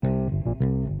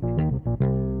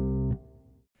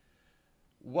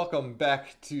Welcome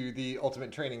back to the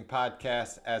Ultimate Training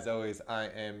Podcast. As always, I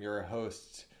am your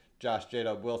host, Josh J.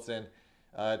 Wilson.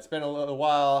 It's been a little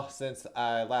while since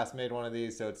I last made one of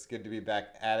these, so it's good to be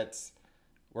back at it.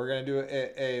 We're going to do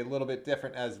it a little bit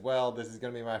different as well. This is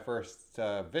going to be my first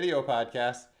video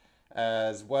podcast,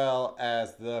 as well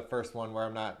as the first one where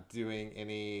I'm not doing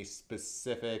any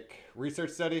specific research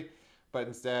study, but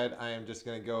instead I am just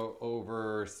going to go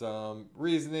over some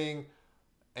reasoning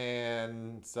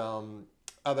and some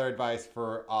other advice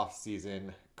for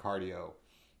off-season cardio.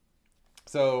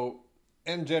 So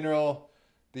in general,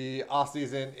 the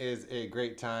off-season is a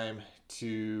great time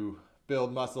to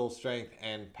build muscle strength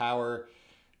and power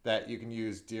that you can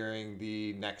use during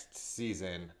the next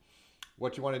season.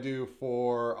 What you want to do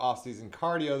for off-season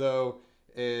cardio, though,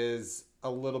 is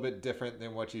a little bit different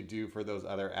than what you do for those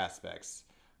other aspects.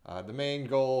 The main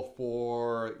goal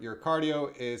for your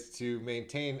cardio is to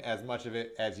maintain as much of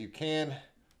it as you can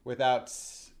without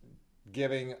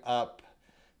giving up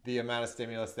the amount of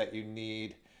stimulus that you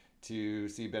need to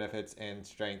see benefits in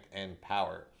strength and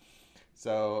power.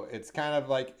 So it's kind of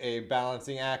like a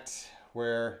balancing act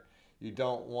where you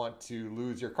don't want to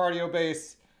lose your cardio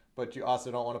base, but you also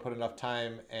don't want to put enough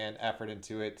time and effort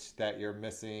into it that you're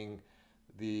missing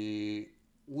the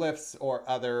lifts or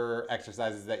other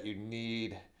exercises that you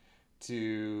need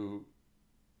to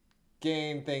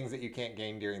gain things that you can't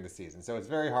gain during the season. So it's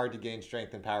very hard to gain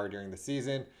strength and power during the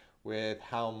season with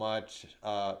how much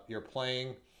you're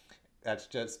playing. That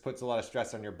just puts a lot of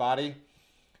stress on your body.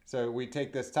 So we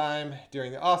take this time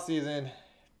during the off season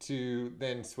to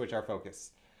then switch our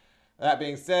focus. That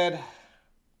being said,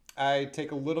 I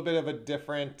take a little bit of a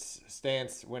different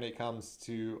stance when it comes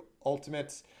to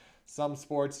ultimates. Some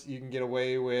sports you can get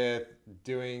away with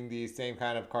doing the same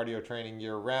kind of cardio training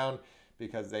year round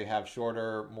because they have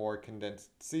shorter, more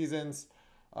condensed seasons.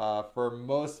 For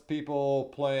most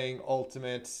people playing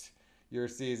ultimate, your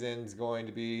season's going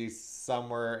to be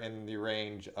somewhere in the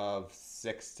range of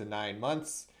 6 to 9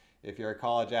 months. If you're a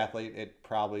college athlete, it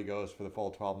probably goes for the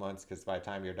full 12 months because by the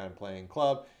time you're done playing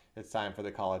club, it's time for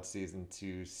the college season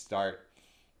to start.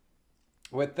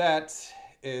 With that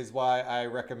is why I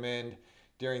recommend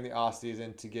during the off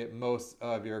season to get most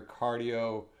of your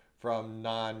cardio from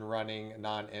non-running,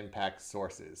 non-impact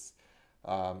sources.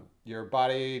 Your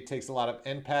body takes a lot of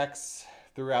impacts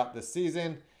throughout the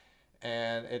season,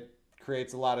 and it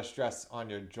creates a lot of stress on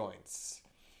your joints.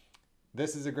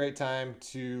 This is a great time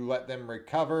to let them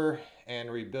recover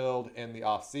and rebuild in the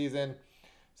off season.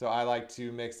 So I like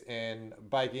to mix in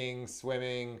biking,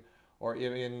 swimming, or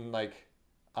even like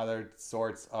other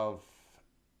sorts of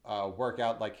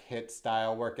workout, like HIIT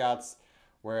style workouts,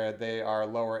 where they are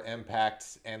lower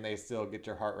impact and they still get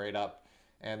your heart rate up,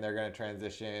 and they're going to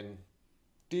transition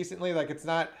decently. Like it's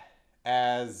not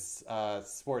as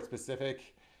sport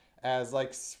specific as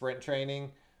like sprint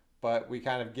training, but we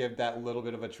kind of give that little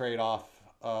bit of a trade-off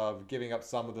of giving up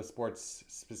some of the sports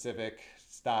specific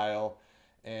style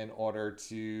in order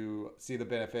to see the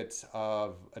benefits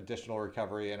of additional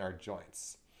recovery in our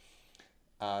joints.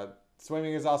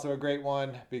 Swimming is also a great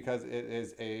one because it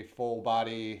is a full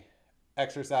body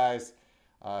exercise.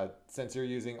 Since you're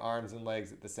using arms and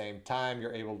legs at the same time,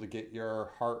 you're able to get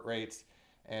your heart rate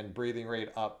and breathing rate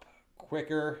up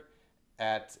quicker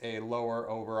at a lower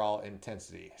overall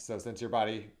intensity. So since your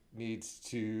body needs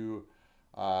to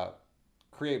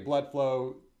create blood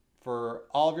flow for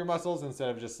all of your muscles instead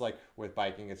of just like with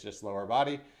biking, it's just lower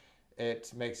body,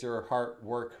 it makes your heart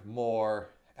work more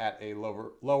at a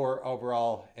lower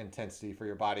overall intensity for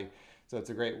your body. So it's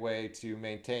a great way to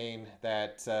maintain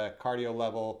that cardio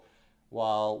level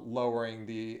while lowering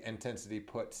the intensity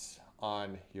put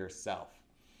on yourself.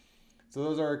 So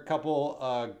those are a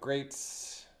couple great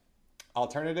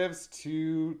alternatives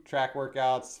to track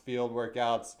workouts, field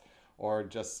workouts, or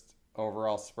just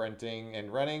overall sprinting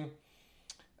and running.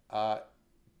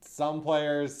 Some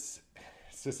players,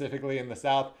 specifically in the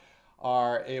South,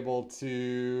 are able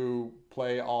to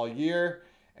play all year,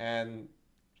 and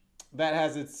that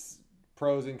has its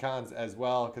pros and cons as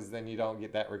well because then you don't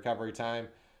get that recovery time,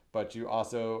 but you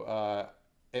also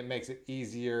it makes it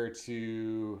easier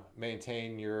to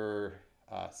maintain your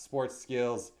sports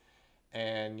skills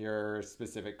and your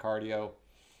specific cardio.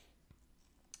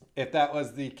 If that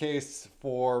was the case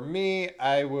for me,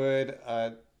 I would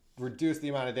reduce the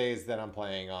amount of days that I'm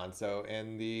playing on. So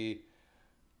in the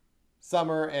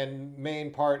summer and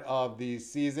main part of the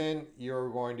season, you're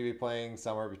going to be playing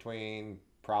somewhere between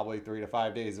probably 3 to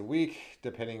 5 days a week,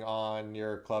 depending on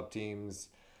your club team's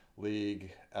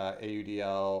league,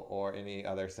 AUDL, or any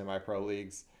other semi-pro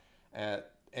leagues. And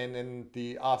in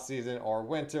the off season or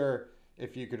winter,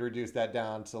 if you could reduce that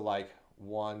down to like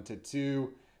 1 to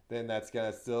 2, then that's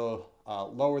going to still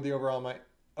lower the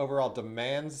overall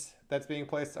demands that's being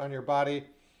placed on your body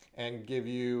and give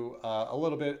you a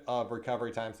little bit of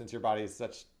recovery time, since your body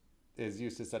is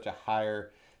used to such a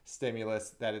higher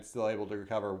stimulus that it's still able to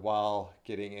recover while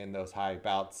getting in those high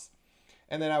bouts.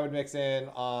 And then I would mix in,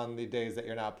 on the days that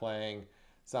you're not playing,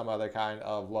 some other kind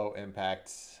of low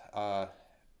impact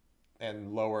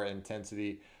and lower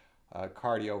intensity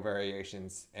cardio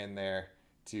variations in there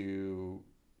to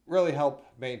really help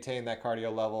maintain that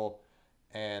cardio level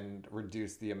and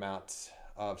reduce the amount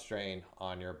of strain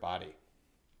on your body.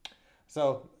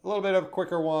 So a little bit of a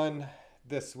quicker one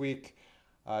this week.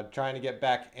 Trying to get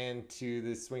back into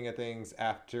the swing of things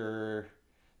after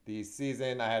the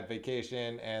season. I had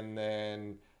vacation, and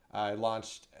then I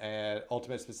launched an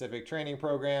Ultimate Specific training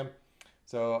program.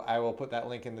 So I will put that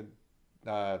link in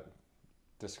the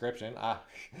description.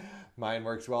 Mine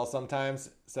works well sometimes,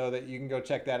 so that you can go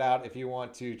check that out if you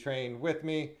want to train with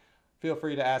me. Feel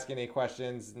free to ask any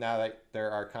questions now that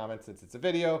there are comments, since it's a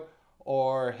video,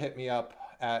 or hit me up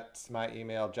at my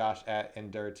email,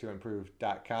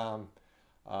 josh@endure2improve.com.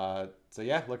 So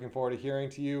yeah, looking forward to hearing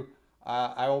to you.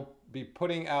 I will be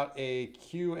putting out a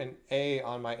Q&A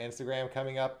on my Instagram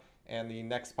coming up, and the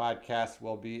next podcast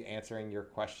will be answering your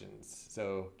questions.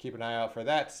 So keep an eye out for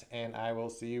that, and I will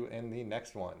see you in the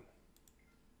next one.